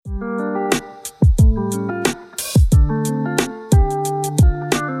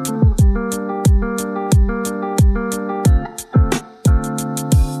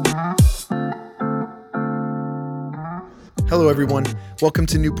everyone. Welcome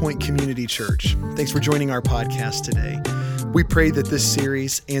to New Point Community Church. Thanks for joining our podcast today. We pray that this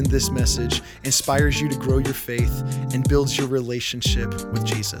series and this message inspires you to grow your faith and builds your relationship with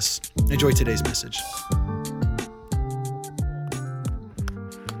Jesus. Enjoy today's message.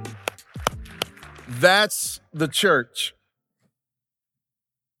 That's the church.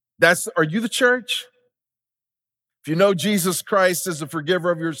 Are you the church? If you know Jesus Christ as the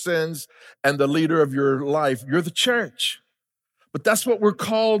forgiver of your sins and the leader of your life, you're the church. But that's what we're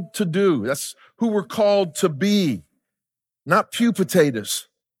called to do. That's who we're called to be, not pew potatoes.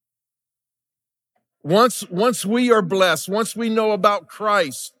 Once we are blessed, once we know about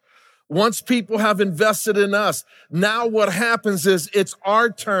Christ, once people have invested in us, now what happens is it's our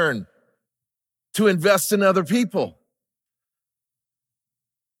turn to invest in other people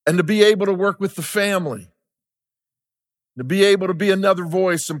and to be able to work with the family, to be able to be another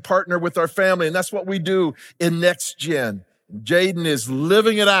voice and partner with our family. And that's what we do in Next Gen. Jaden is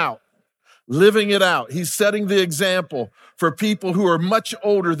living it out. He's setting the example for people who are much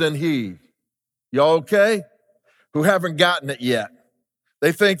older than he. Y'all okay? Who haven't gotten it yet.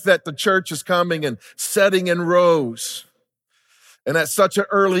 They think that the church is coming and setting in rows. And at such an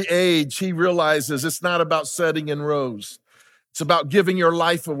early age, he realizes it's not about setting in rows. It's about giving your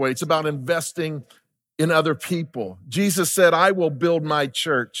life away. It's about investing in other people. Jesus said, I will build my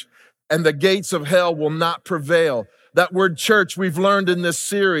church, and the gates of hell will not prevail. That word church we've learned in this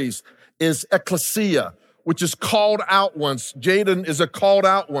series is ecclesia, which is called out ones. Jaden is a called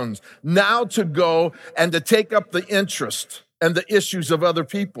out one. Now to go and to take up the interest and the issues of other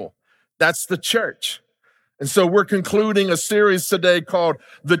people. That's the church. And so we're concluding a series today called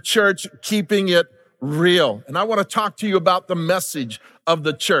The Church Keeping It Real. And I want to talk to you about the message of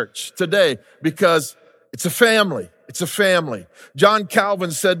the church today because it's a family. It's a family. John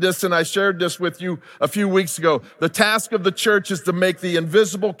Calvin said this, and I shared this with you a few weeks ago. The task of the church is to make the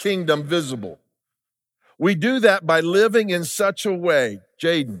invisible kingdom visible. We do that by living in such a way,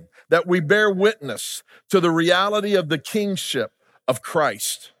 Jaden, that we bear witness to the reality of the kingship of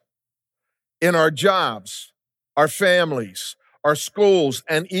Christ in our jobs, our families, our schools,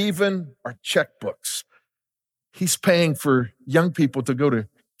 and even our checkbooks. He's paying for young people to go to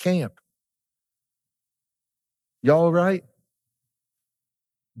camp. Y'all all right?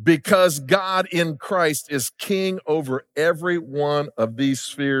 Because God in Christ is king over every one of these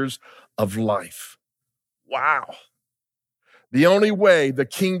spheres of life. Wow. The only way the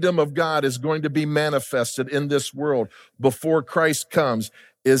kingdom of God is going to be manifested in this world before Christ comes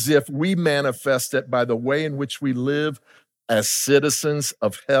is if we manifest it by the way in which we live as citizens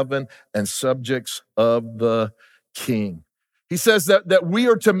of heaven and subjects of the King. He says that we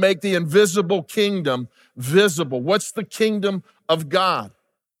are to make the invisible kingdom visible. What's the kingdom of God?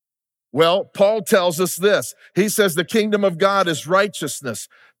 Well, Paul tells us this. He says the kingdom of God is righteousness,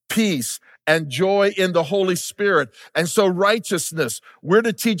 peace, and joy in the Holy Spirit. And so righteousness, we're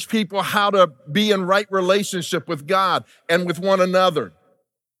to teach people how to be in right relationship with God and with one another.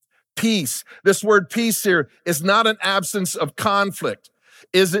 Peace, this word peace here is not an absence of conflict.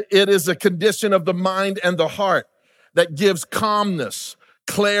 It is a condition of the mind and the heart that gives calmness,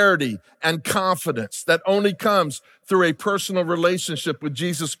 clarity, and confidence that only comes through a personal relationship with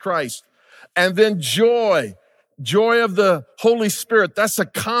Jesus Christ. And then joy of the Holy Spirit, that's a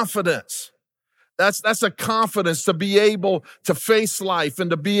confidence. That's a confidence to be able to face life and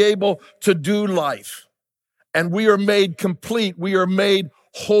to be able to do life. And we are made complete. We are made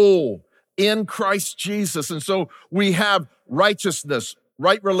whole in Christ Jesus. And so we have righteousness,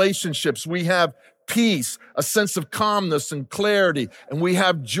 right relationships. We have peace, a sense of calmness and clarity, and we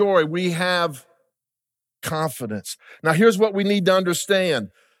have joy, we have confidence. Now, here's what we need to understand.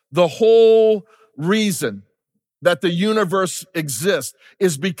 The whole reason that the universe exists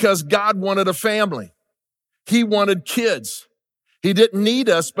is because God wanted a family. He wanted kids. He didn't need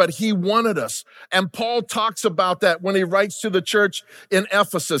us, but he wanted us. And Paul talks about that when he writes to the church in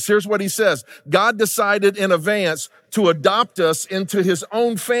Ephesus. Here's what he says. God decided in advance to adopt us into his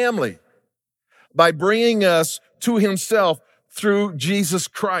own family by bringing us to himself through Jesus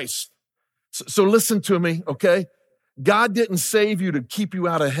Christ. So listen to me, okay? God didn't save you to keep you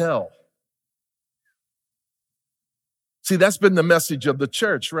out of hell. See, that's been the message of the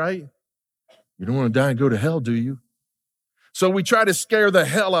church, right? You don't want to die and go to hell, do you? So we try to scare the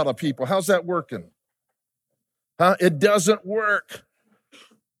hell out of people. How's that working? It doesn't work.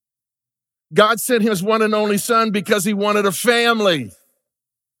 God sent his one and only son because he wanted a family.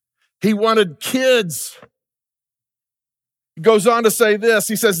 He wanted kids. He goes on to say this.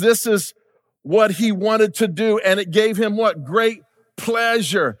 He says, this is what he wanted to do. And it gave him what? Great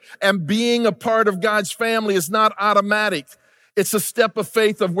pleasure. And being a part of God's family is not automatic. It's a step of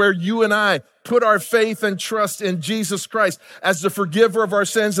faith of where you and I put our faith and trust in Jesus Christ as the forgiver of our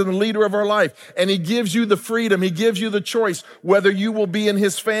sins and the leader of our life. And he gives you the freedom. He gives you the choice whether you will be in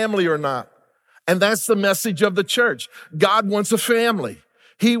his family or not. And that's the message of the church. God wants a family.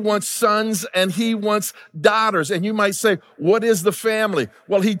 He wants sons and he wants daughters. And you might say, what is the family?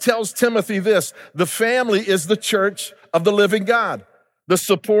 Well, he tells Timothy this: the family is the church of the living God, the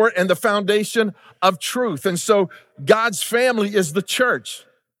support and the foundation of truth. And so God's family is the church,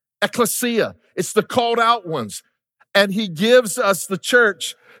 ecclesia. It's the called out ones. And he gives us the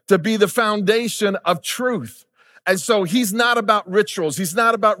church to be the foundation of truth. And so he's not about rituals. He's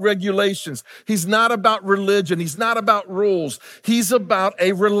not about regulations. He's not about religion. He's not about rules. He's about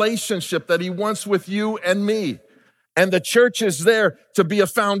a relationship that he wants with you and me. And the church is there to be a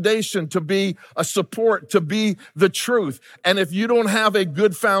foundation, to be a support, to be the truth. And if you don't have a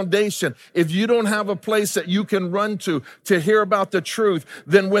good foundation, if you don't have a place that you can run to hear about the truth,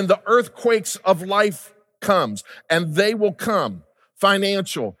 then when the earthquakes of life comes, and they will come,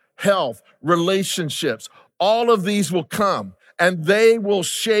 financial, health, relationships, all of these will come and they will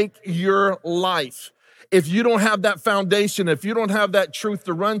shake your life. If you don't have that foundation, if you don't have that truth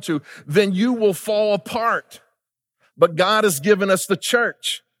to run to, then you will fall apart. But God has given us the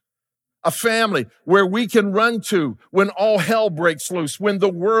church, a family where we can run to when all hell breaks loose, when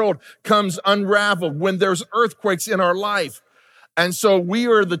the world comes unraveled, when there's earthquakes in our life. And so we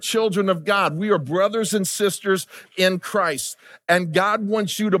are the children of God. We are brothers and sisters in Christ. And God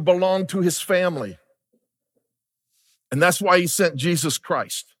wants you to belong to his family. And that's why he sent Jesus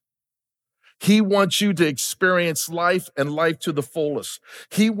Christ. He wants you to experience life and life to the fullest.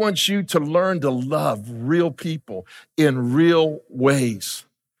 He wants you to learn to love real people in real ways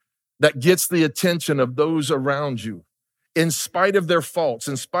that gets the attention of those around you, in spite of their faults,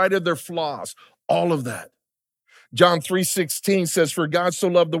 in spite of their flaws, all of that. John 3:16 says, for God so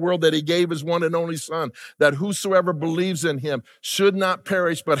loved the world that he gave his one and only son, that whosoever believes in him should not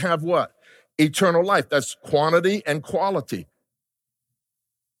perish, but have what? Eternal life. That's quantity and quality.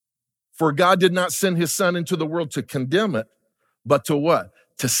 For God did not send his son into the world to condemn it, but to what?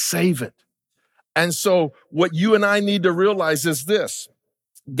 To save it. And so what you and I need to realize is this: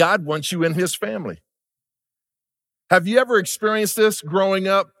 God wants you in his family. Have you ever experienced this growing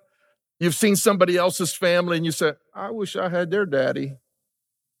up? You've seen somebody else's family and you say, I wish I had their daddy.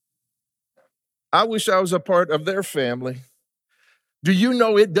 I wish I was a part of their family. Do you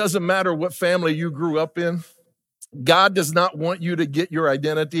know it doesn't matter what family you grew up in? God does not want you to get your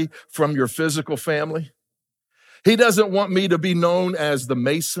identity from your physical family. He doesn't want me to be known as the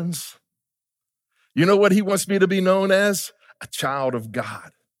Masons. You know what he wants me to be known as? A child of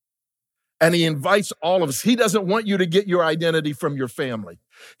God. And he invites all of us. He doesn't want you to get your identity from your family.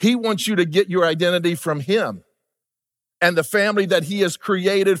 He wants you to get your identity from him and the family that he has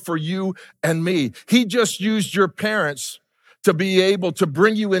created for you and me. He just used your parents to be able to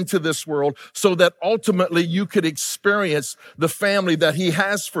bring you into this world so that ultimately you could experience the family that he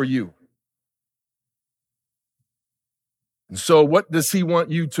has for you. And so what does he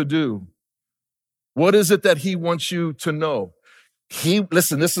want you to do? What is it that he wants you to know?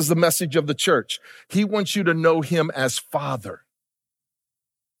 Listen, this is the message of the church. He wants you to know him as Father.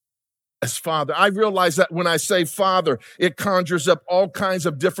 As Father. I realize that when I say Father, it conjures up all kinds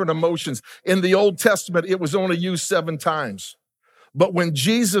of different emotions. In the Old Testament, it was only used 7 times. But when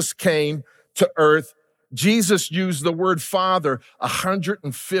Jesus came to earth, Jesus used the word Father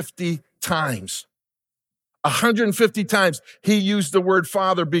 150 times. 150 times he used the word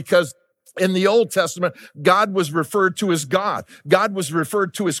Father, because in the Old Testament, God was referred to as God. God was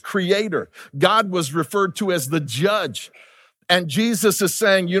referred to as Creator. God was referred to as the Judge. And Jesus is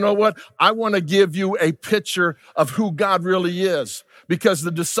saying, you know what? I want to give you a picture of who God really is. Because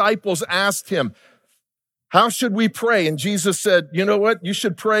the disciples asked him, how should we pray? And Jesus said, you know what? You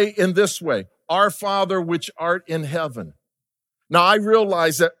should pray in this way: Our Father, which art in heaven. Now, I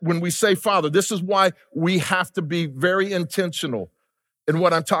realize that when we say Father, this is why we have to be very intentional in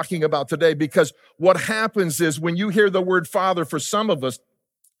what I'm talking about today. Because what happens is when you hear the word Father, for some of us,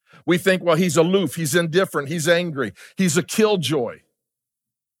 we think, well, he's aloof, he's indifferent, he's angry, he's a killjoy,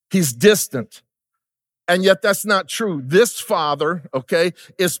 he's distant. And yet that's not true. This Father, okay,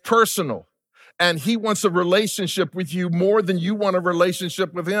 is personal. And he wants a relationship with you more than you want a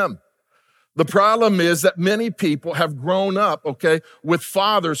relationship with him. The problem is that many people have grown up, okay, with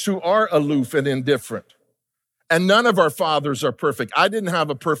fathers who are aloof and indifferent. And none of our fathers are perfect. I didn't have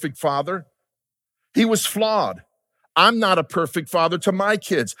a perfect father. He was flawed. I'm not a perfect father to my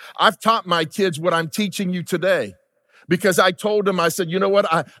kids. I've taught my kids what I'm teaching you today, because I told them, I said, you know what?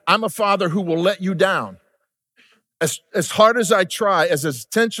 I'm a father who will let you down. As hard as I try, as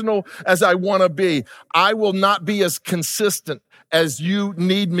intentional as I want to be, I will not be as consistent as you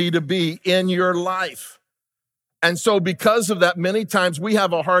need me to be in your life. And so because of that, many times we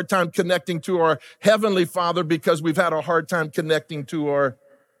have a hard time connecting to our Heavenly Father because we've had a hard time connecting to our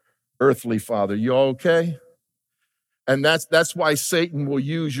earthly father. You all okay? And that's why Satan will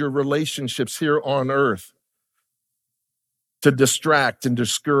use your relationships here on earth to distract and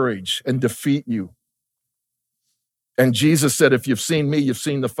discourage and defeat you. And Jesus said, if you've seen me, you've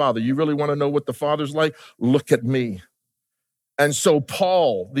seen the Father. You really want to know what the Father's like? Look at me. And so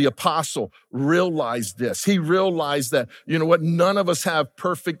Paul, the apostle, realized this. He realized that, you know what, none of us have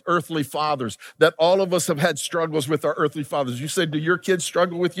perfect earthly fathers, that all of us have had struggles with our earthly fathers. You say, do your kids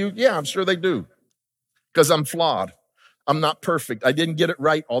struggle with you? Yeah, I'm sure they do, because I'm flawed. I'm not perfect. I didn't get it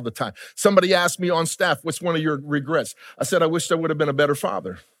right all the time. Somebody asked me on staff, what's one of your regrets? I said, I wish I would have been a better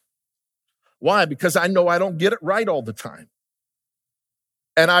father. Why? Because I know I don't get it right all the time.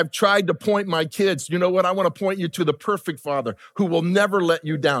 And I've tried to point my kids, you know what? I want to point you to the perfect father who will never let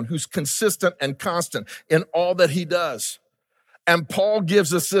you down, who's consistent and constant in all that he does. And Paul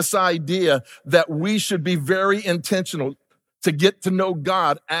gives us this idea that we should be very intentional to get to know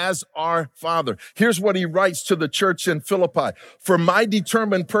God as our Father. Here's what he writes to the church in Philippi. For my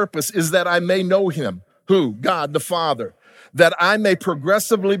determined purpose is that I may know him. Who? God the Father. That I may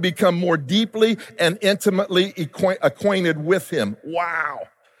progressively become more deeply and intimately acquainted with him. Wow.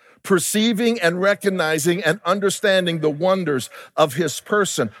 Perceiving and recognizing and understanding the wonders of his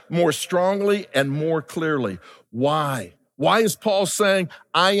person more strongly and more clearly. Why? Why is Paul saying,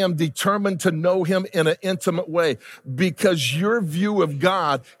 I am determined to know him in an intimate way? Because your view of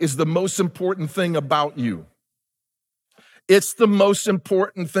God is the most important thing about you. It's the most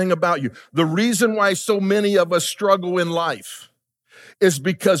important thing about you. The reason why so many of us struggle in life is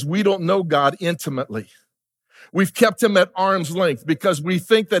because we don't know God intimately. We've kept him at arm's length because we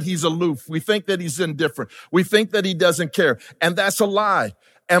think that he's aloof. We think that he's indifferent. We think that he doesn't care. And that's a lie.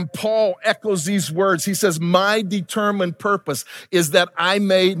 And Paul echoes these words. He says, my determined purpose is that I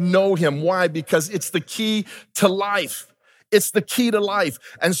may know him. Why? Because it's the key to life. It's the key to life.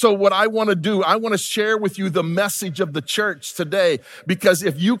 And so what I want to do, I want to share with you the message of the church today, because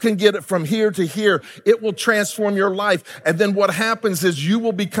if you can get it from here to here, it will transform your life. And then what happens is you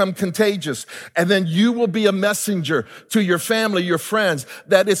will become contagious, and then you will be a messenger to your family, your friends,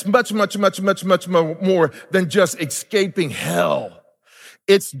 that it's much more than just escaping hell.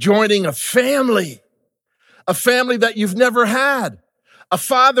 It's joining a family that you've never had, a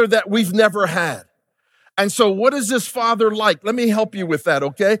father that we've never had. And so what is this father like? Let me help you with that,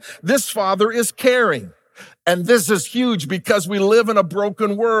 okay? This father is caring. And this is huge because we live in a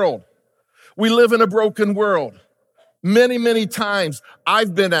broken world. We live in a broken world. Many times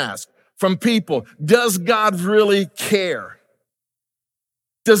I've been asked from people, does God really care?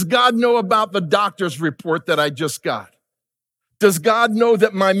 Does God know about the doctor's report that I just got? Does God know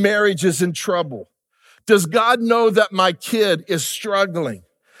that my marriage is in trouble? Does God know that my kid is struggling?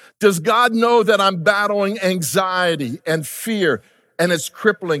 Does God know that I'm battling anxiety and fear and it's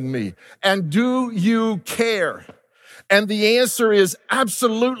crippling me? And do you care? And the answer is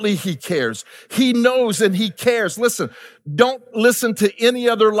absolutely he cares. He knows and he cares. Listen, don't listen to any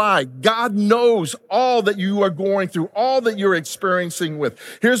other lie. God knows all that you are going through, all that you're experiencing with.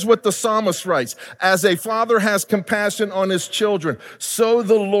 Here's what the psalmist writes. As a father has compassion on his children, so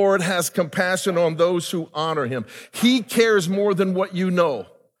the Lord has compassion on those who honor him. He cares more than what you know.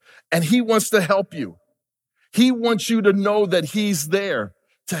 And he wants to help you. He wants you to know that he's there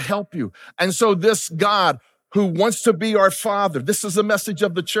to help you. And so this God who wants to be our father, this is the message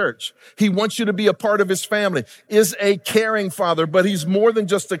of the church. He wants you to be a part of his family, is a caring father, but he's more than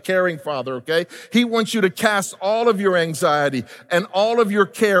just a caring father, okay? He wants you to cast all of your anxiety and all of your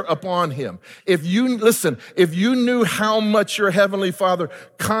care upon him. If you knew how much your heavenly father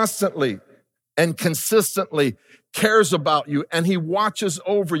constantly and consistently cares about you and he watches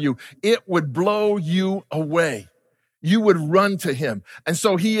over you, it would blow you away. You would run to him. And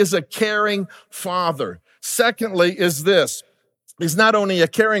so he is a caring father. Secondly is this. He's not only a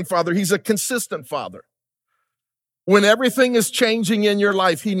caring father, he's a consistent father. When everything is changing in your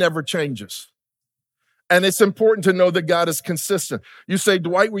life, he never changes. And it's important to know that God is consistent. You say,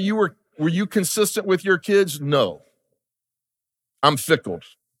 Dwight, were you consistent with your kids? No. I'm fickle.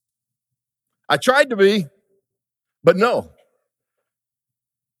 I tried to be. But no.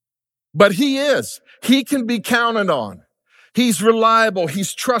 But he is. He can be counted on. He's reliable.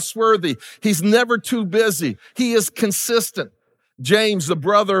 He's trustworthy. He's never too busy. He is consistent. James,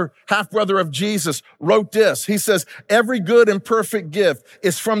 the half-brother of Jesus, wrote this. He says, every good and perfect gift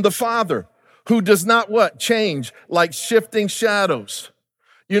is from the Father, who does not what? Change like shifting shadows.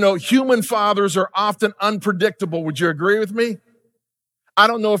 You know, human fathers are often unpredictable. Would you agree with me? I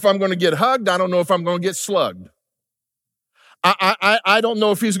don't know if I'm going to get hugged. I don't know if I'm going to get slugged. I don't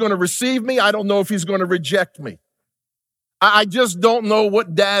know if he's going to receive me. I don't know if he's going to reject me. I just don't know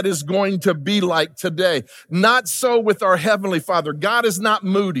what dad is going to be like today. Not so with our Heavenly Father. God is not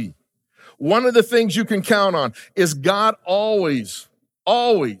moody. One of the things you can count on is God always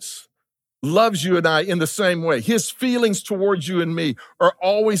loves you and I in the same way. His feelings towards you and me are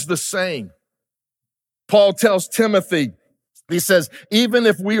always the same. Paul tells Timothy, he says, even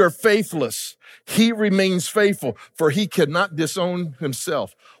if we are faithless, he remains faithful, for he cannot disown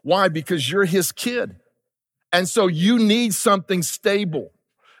himself. Why? Because you're his kid. And so you need something stable.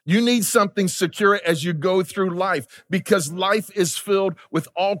 You need something secure as you go through life, because life is filled with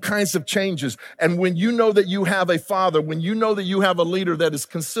all kinds of changes. And when you know that you have a father, when you know that you have a leader that is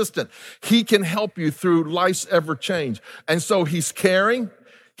consistent, he can help you through life's ever change. And so he's caring,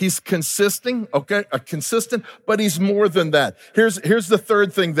 he's consistent, but he's more than that. Here's the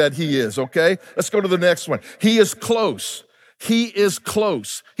third thing that he is, okay? Let's go to the next one. He is close. He is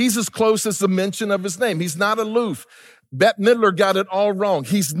close. He's as close as the mention of his name. He's not aloof. Bette Midler got it all wrong.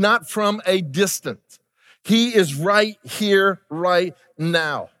 He's not from a distance. He is right here, right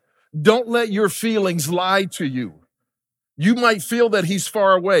now. Don't let your feelings lie to you. You might feel that he's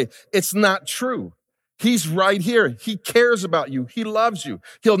far away. It's not true. He's right here. He cares about you. He loves you.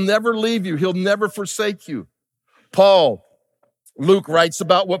 He'll never leave you. He'll never forsake you. Luke writes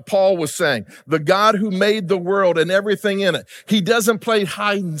about what Paul was saying. The God who made the world and everything in it. He doesn't play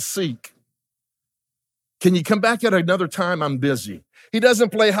hide and seek. Can you come back at another time? I'm busy. He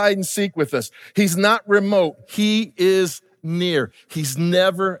doesn't play hide and seek with us. He's not remote. He is near. He's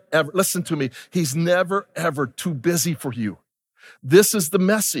never, ever, listen to me, he's never, ever too busy for you. This is the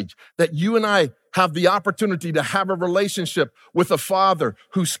message, that you and I have the opportunity to have a relationship with a father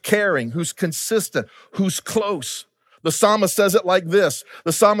who's caring, who's consistent, who's close. The psalmist says it like this.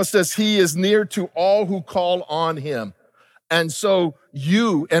 The psalmist says, he is near to all who call on him. And so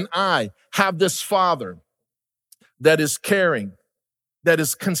you and I have this father that is caring, that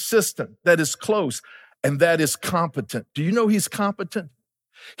is consistent, that is close, and that is competent. Do you know he's competent?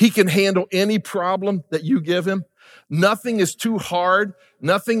 He can handle any problem that you give him. Nothing is too hard.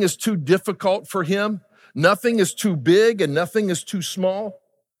 Nothing is too difficult for him. Nothing is too big and nothing is too small.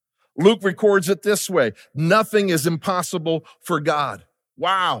 Luke records it this way. Nothing is impossible for God.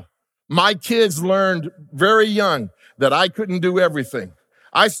 Wow. My kids learned very young that I couldn't do everything.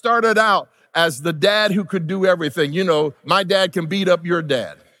 I started out as the dad who could do everything. You know, my dad can beat up your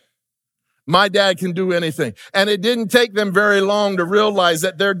dad. My dad can do anything. And it didn't take them very long to realize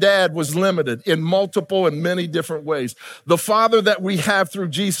that their dad was limited in multiple and many different ways. The Father that we have through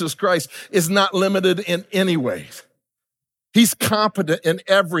Jesus Christ is not limited in any ways. He's competent in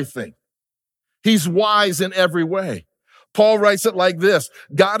everything. He's wise in every way. Paul writes it like this.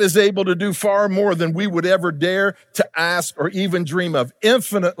 God is able to do far more than we would ever dare to ask or even dream of,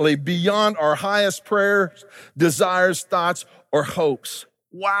 infinitely beyond our highest prayers, desires, thoughts, or hopes.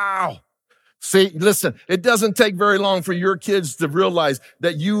 Wow. See, listen, it doesn't take very long for your kids to realize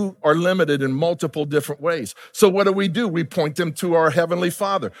that you are limited in multiple different ways. So what do? We point them to our Heavenly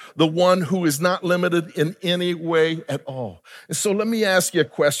Father, the one who is not limited in any way at all. And so let me ask you a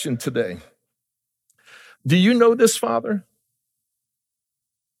question today. Do you know this Father?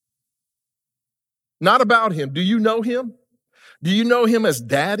 Not about him. Do you know him? Do you know him as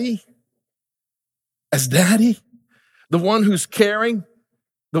Daddy? As Daddy? The one who's caring?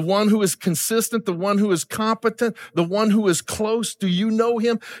 The one who is consistent, the one who is competent, the one who is close. Do you know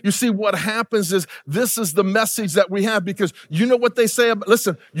him? You see, what happens is this is the message that we have, because you know what they say about,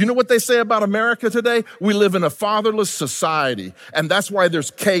 listen, you know what they say about America today? We live in a fatherless society, and that's why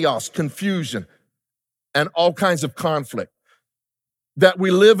there's chaos, confusion, and all kinds of conflict. That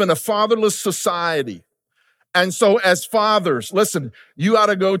we live in a fatherless society. And so as fathers, listen, you ought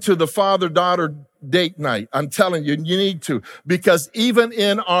to go to the father-daughter date night. I'm telling you, you need to, because even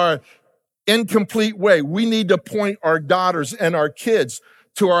in our incomplete way, we need to point our daughters and our kids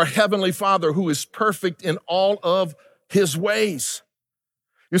to our Heavenly Father, who is perfect in all of his ways.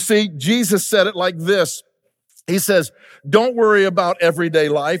 You see, Jesus said it like this. He says, don't worry about everyday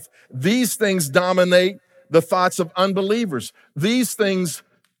life. These things dominate the thoughts of unbelievers. These things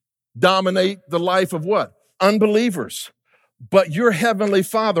dominate the life of what? Unbelievers. But your Heavenly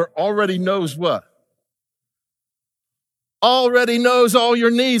Father already knows what? Already knows all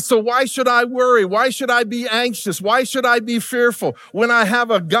your needs. So why should I worry? Why should I be anxious? Why should I be fearful when I have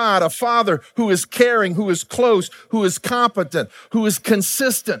a God, a Father who is caring, who is close, who is competent, who is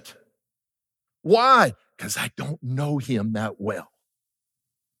consistent? Why? Because I don't know him that well.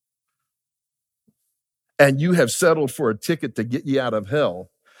 And you have settled for a ticket to get you out of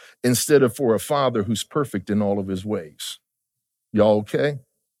hell instead of for a father who's perfect in all of his ways. Y'all okay?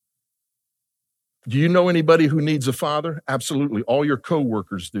 Do you know anybody who needs a father? Absolutely. All your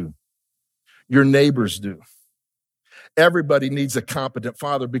coworkers do. Your neighbors do. Everybody needs a competent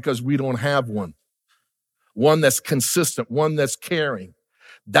father because we don't have one. One that's consistent, one that's caring.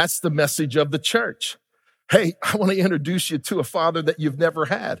 That's the message of the church. Hey, I want to introduce you to a father that you've never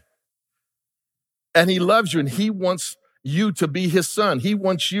had. And he loves you and he wants you to be his son. He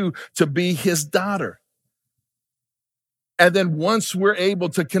wants you to be his daughter. And then once we're able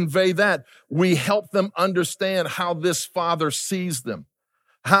to convey that, we help them understand how this father sees them.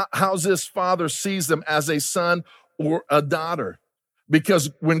 How this father sees them as a son or a daughter. Because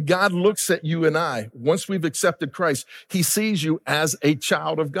when God looks at you and I, once we've accepted Christ, he sees you as a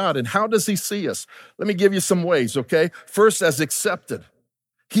child of God. And how does he see us? Let me give you some ways, okay? First, as accepted.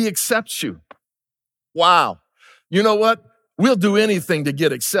 He accepts you. Wow. You know what? We'll do anything to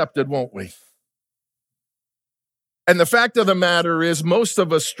get accepted, won't we? And the fact of the matter is, most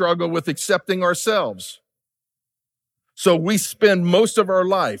of us struggle with accepting ourselves. So we spend most of our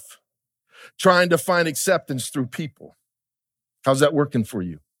life trying to find acceptance through people. How's that working for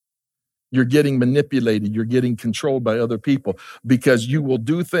you? You're getting manipulated. You're getting controlled by other people because you will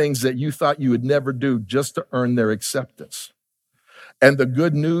do things that you thought you would never do just to earn their acceptance. And the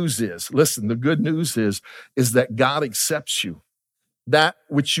good news is, listen, the good news is that God accepts you. That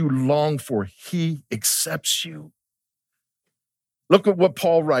which you long for, he accepts you. Look at what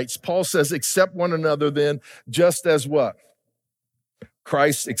Paul writes. Paul says, accept one another then, just as what?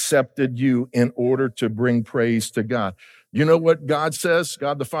 Christ accepted you in order to bring praise to God. You know what God says?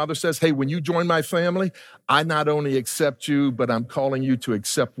 God the Father says, hey, when you join my family, I not only accept you, but I'm calling you to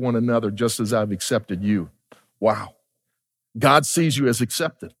accept one another just as I've accepted you. Wow. God sees you as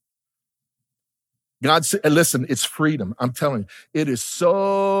accepted. Listen, it's freedom. I'm telling you, it is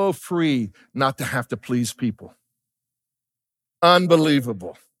so free not to have to please people.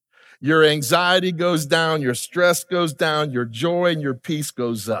 Unbelievable. Your anxiety goes down, your stress goes down, your joy and your peace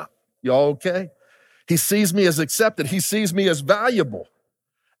goes up. Y'all okay? He sees me as accepted. He sees me as valuable.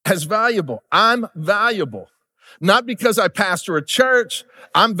 As valuable. I'm valuable. Not because I pastor a church.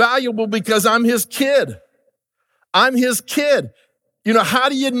 I'm valuable because I'm his kid. I'm his kid. You know, how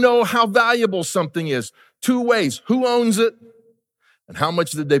do you know how valuable something is? Two ways. Who owns it? And how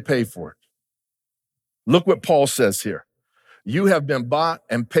much did they pay for it? Look what Paul says here. You have been bought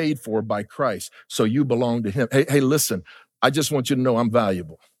and paid for by Christ, so you belong to him. Hey, listen, I just want you to know I'm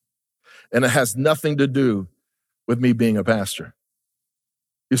valuable. And it has nothing to do with me being a pastor.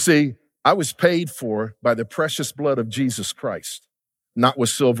 You see, I was paid for by the precious blood of Jesus Christ, not with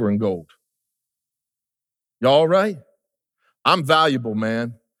silver and gold. Y'all all right? I'm valuable,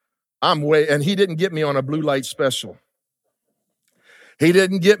 man. And he didn't get me on a blue light special. He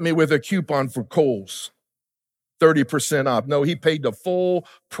didn't get me with a coupon for Kohl's. 30% off. No, he paid the full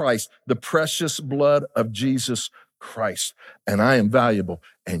price, the precious blood of Jesus Christ. And I am valuable,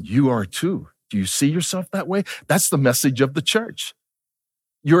 and you are too. Do you see yourself that way? That's the message of the church.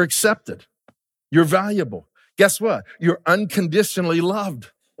 You're accepted. You're valuable. Guess what? You're unconditionally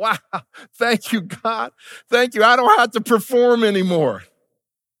loved. Wow. Thank you, God. Thank you. I don't have to perform anymore.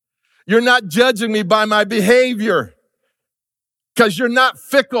 You're not judging me by my behavior because you're not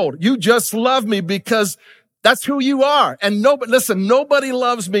fickle. You just love me because that's who you are. And nobody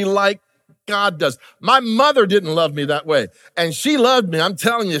loves me like God does. My mother didn't love me that way. And she loved me. I'm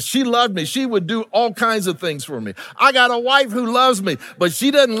telling you, she loved me. She would do all kinds of things for me. I got a wife who loves me, but she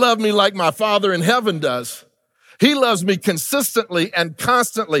doesn't love me like my Father in heaven does. He loves me consistently and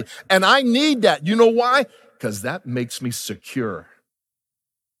constantly. And I need that. You know why? Because that makes me secure.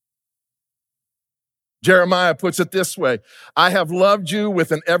 Jeremiah puts it this way, I have loved you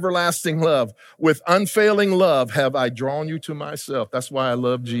with an everlasting love. With unfailing love have I drawn you to myself. That's why I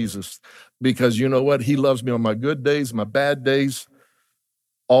love Jesus. Because you know what? He loves me on my good days, my bad days,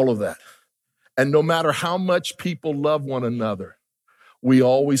 all of that. And no matter how much people love one another, we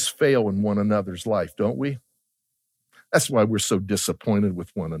always fail in one another's life, don't we? That's why we're so disappointed with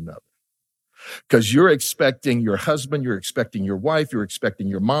one another. Because you're expecting your husband, you're expecting your wife, you're expecting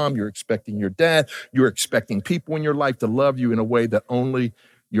your mom, you're expecting your dad, you're expecting people in your life to love you in a way that only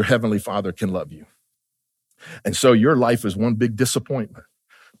your heavenly Father can love you. And so your life is one big disappointment.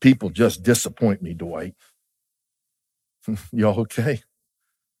 People just disappoint me, Dwight. Y'all okay?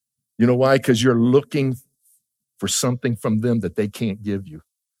 You know why? Because you're looking for something from them that they can't give you.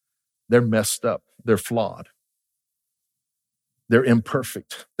 They're messed up. They're flawed. They're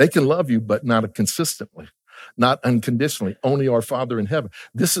imperfect. They can love you, but not consistently, not unconditionally. Only our Father in heaven.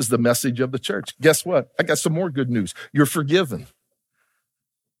 This is the message of the church. Guess what? I got some more good news. You're forgiven.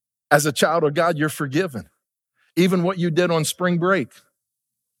 As a child of God, you're forgiven. Even what you did on spring break,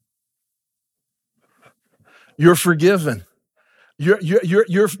 you're forgiven.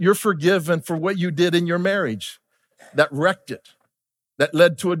 You're forgiven for what you did in your marriage that wrecked it, that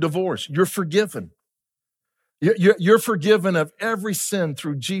led to a divorce. You're forgiven. You're forgiven of every sin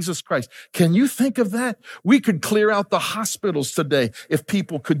through Jesus Christ. Can you think of that? We could clear out the hospitals today if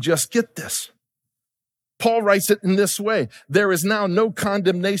people could just get this. Paul writes it in this way. There is now no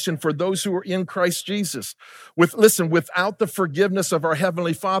condemnation for those who are in Christ Jesus. Without the forgiveness of our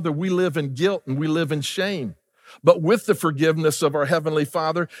Heavenly Father, we live in guilt and we live in shame. But with the forgiveness of our Heavenly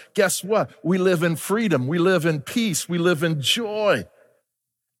Father, guess what? We live in freedom. We live in peace. We live in joy.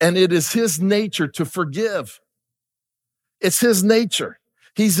 And it is His nature to forgive. It's His nature.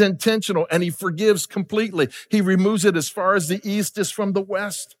 He's intentional and He forgives completely. He removes it as far as the east is from the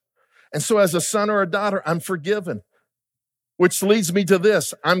west. And so as a son or a daughter, I'm forgiven, which leads me to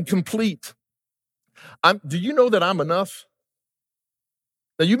this. I'm complete. Do you know that I'm enough?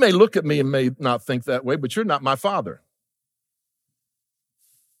 Now, you may look at me and may not think that way, but you're not my father.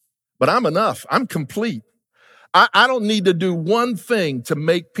 But I'm enough. I'm complete. I don't need to do one thing to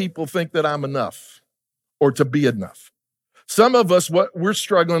make people think that I'm enough or to be enough. Some of us, what we're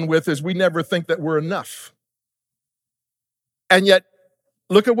struggling with is we never think that we're enough. And yet,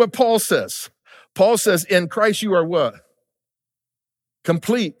 look at what Paul says. Paul says, in Christ you are what?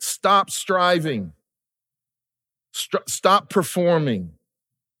 Complete. Stop striving. Stop performing.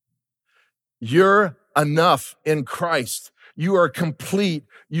 You're enough in Christ. You are complete.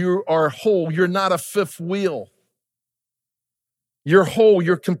 You are whole. You're not a fifth wheel. You're whole.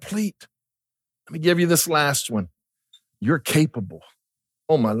 You're complete. Let me give you this last one. You're capable.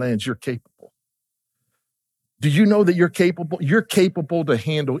 Oh, my lands, you're capable. Do you know that you're capable? You're capable to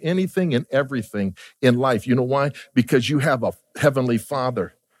handle anything and everything in life. You know why? Because you have a Heavenly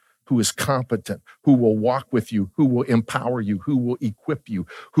Father who is competent, who will walk with you, who will empower you, who will equip you,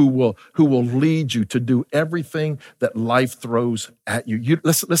 who will lead you to do everything that life throws at you.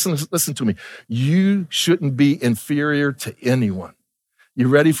 Listen to me. You shouldn't be inferior to anyone. You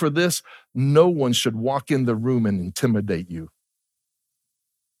ready for this? No one should walk in the room and intimidate you.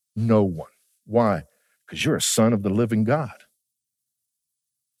 No one. Why? Because you're a son of the living God.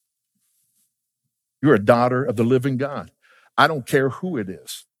 You're a daughter of the living God. I don't care who it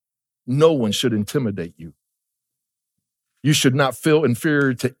is. No one should intimidate you. You should not feel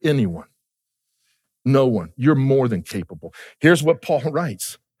inferior to anyone. No one. You're more than capable. Here's what Paul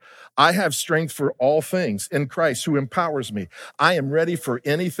writes. I have strength for all things in Christ who empowers me. I am ready for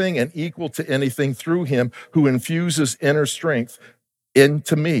anything and equal to anything through Him who infuses inner strength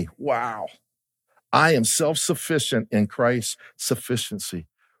into me. Wow. I am self-sufficient in Christ's sufficiency.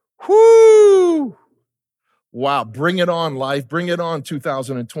 Whoo! Wow, bring it on, life. Bring it on,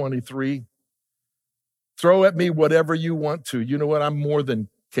 2023. Throw at me whatever you want to. You know what? I'm more than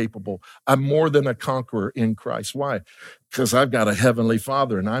capable. I'm more than a conqueror in Christ. Why? Because I've got a Heavenly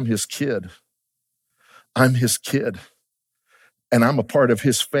Father and I'm His kid. I'm His kid. And I'm a part of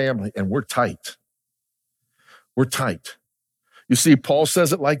His family and we're tight. We're tight. You see, Paul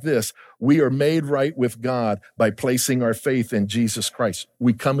says it like this. We are made right with God by placing our faith in Jesus Christ.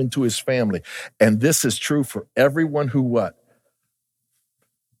 We come into His family. And this is true for everyone who what?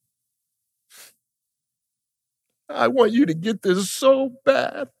 I want you to get this so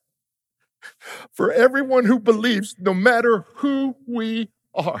bad. For everyone who believes, no matter who we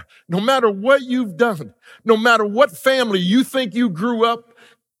are, no matter what you've done, no matter what family you think you grew up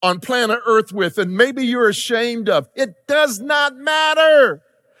on planet Earth with, and maybe you're ashamed of, it does not matter.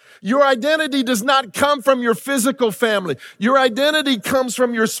 Your identity does not come from your physical family. Your identity comes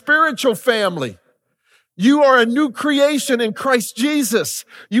from your spiritual family. You are a new creation in Christ Jesus.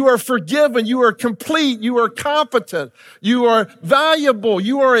 You are forgiven. You are complete. You are competent. You are valuable.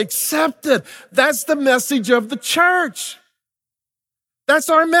 You are accepted. That's the message of the church. That's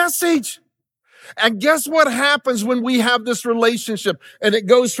our message. And guess what happens when we have this relationship and it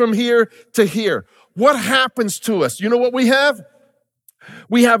goes from here to here? What happens to us? You know what we have?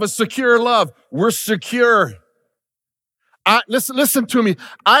 We have a secure love. We're secure. Listen to me.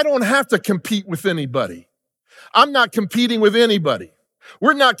 I don't have to compete with anybody. I'm not competing with anybody.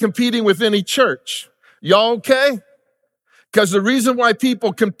 We're not competing with any church. Y'all okay? Because the reason why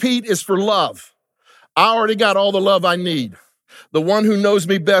people compete is for love. I already got all the love I need. The one who knows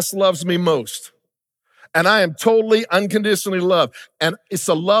me best loves me most. And I am totally unconditionally loved. And it's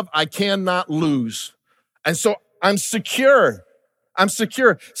a love I cannot lose. And so I'm secure. I'm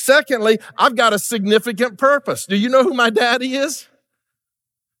secure. Secondly, I've got a significant purpose. Do you know who my daddy is?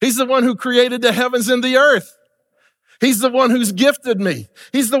 He's the one who created the heavens and the earth. He's the one who's gifted me.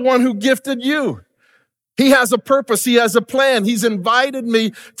 He's the one who gifted you. He has a purpose. He has a plan. He's invited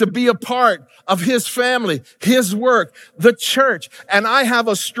me to be a part of his family, his work, the church. And I have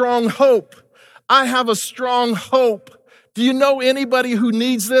a strong hope. I have a strong hope. Do you know anybody who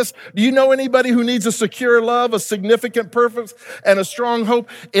needs this? Do you know anybody who needs a secure love, a significant purpose, and a strong hope?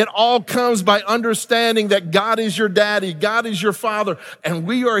 It all comes by understanding that God is your daddy, God is your father, and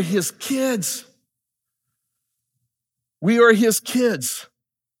we are his kids. We are his kids.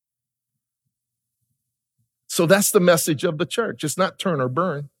 So that's the message of the church. It's not turn or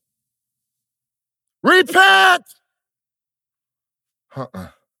burn. Repent!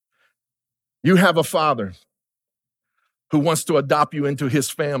 You have a father who wants to adopt you into his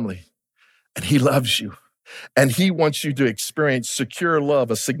family, and he loves you. And he wants you to experience secure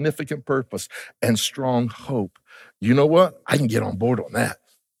love, a significant purpose, and strong hope. You know what? I can get on board on that.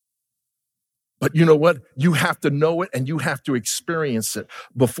 But you know what? You have to know it and you have to experience it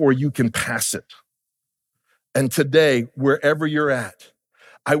before you can pass it. And today, wherever you're at,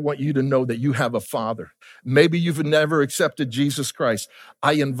 I want you to know that you have a father. Maybe you've never accepted Jesus Christ.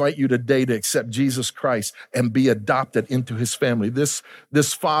 I invite you today to accept Jesus Christ and be adopted into his family. This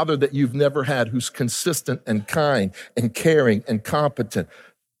father that you've never had, who's consistent and kind and caring and competent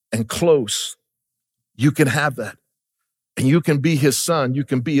and close, you can have that. And you can be his son, you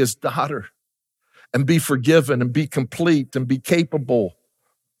can be his daughter, and be forgiven and be complete and be capable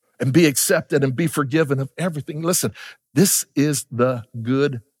and be accepted and be forgiven of everything. Listen, this is the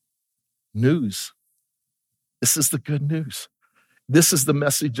good news. This is the good news. This is the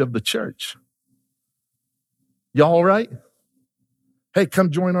message of the church. Y'all all right? Hey, come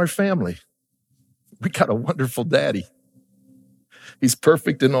join our family. We got a wonderful daddy. He's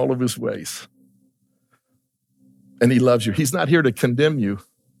perfect in all of his ways. And he loves you. He's not here to condemn you.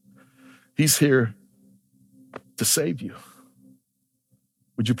 He's here to save you.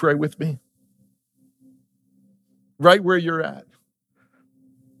 Would you pray with me? Right where you're at,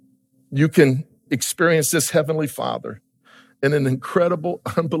 you can experience this Heavenly Father in an incredible,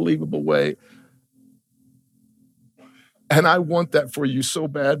 unbelievable way. And I want that for you so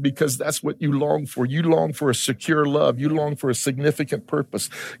bad because that's what you long for. You long for a secure love. You long for a significant purpose.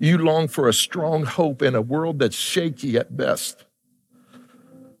 You long for a strong hope in a world that's shaky at best.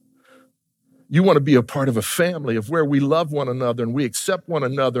 You want to be a part of a family of where we love one another and we accept one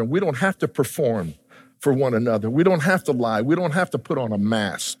another and we don't have to perform for one another. We don't have to lie. We don't have to put on a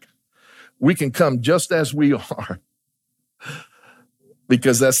mask. We can come just as we are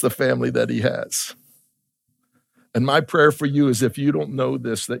because that's the family that he has. And my prayer for you is if you don't know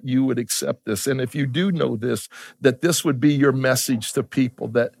this, that you would accept this. And if you do know this, that this would be your message to people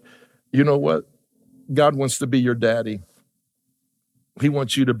that, you know what? God wants to be your daddy. He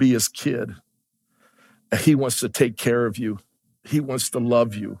wants you to be his kid. He wants to take care of you. He wants to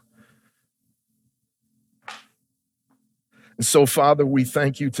love you. And so, Father, we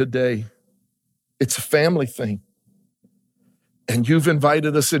thank you today. It's a family thing. And you've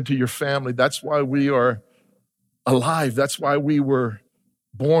invited us into your family. That's why we are alive. That's why we were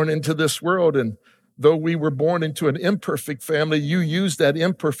born into this world. And though we were born into an imperfect family, you used that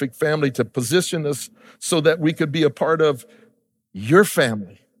imperfect family to position us so that we could be a part of your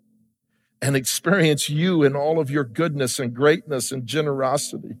family and experience you in all of your goodness and greatness and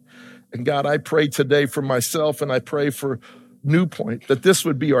generosity. And God, I pray today for myself and I pray for New Point that this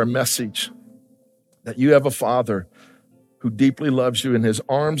would be our message, that you have a Father who deeply loves you and his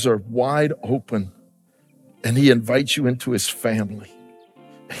arms are wide open and he invites you into his family.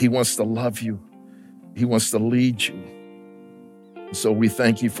 He wants to love you. He wants to lead you. So we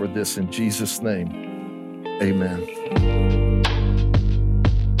thank you for this in Jesus' name. Amen.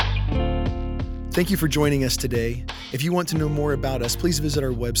 Thank you for joining us today. If you want to know more about us, please visit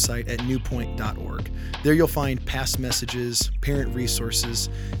our website at newpoint.org. There you'll find past messages, parent resources,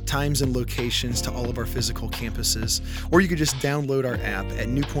 times and locations to all of our physical campuses, or you could just download our app at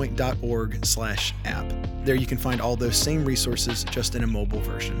newpoint.org/app. There you can find all those same resources just in a mobile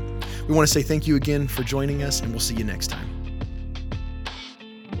version. We want to say thank you again for joining us, and we'll see you next time.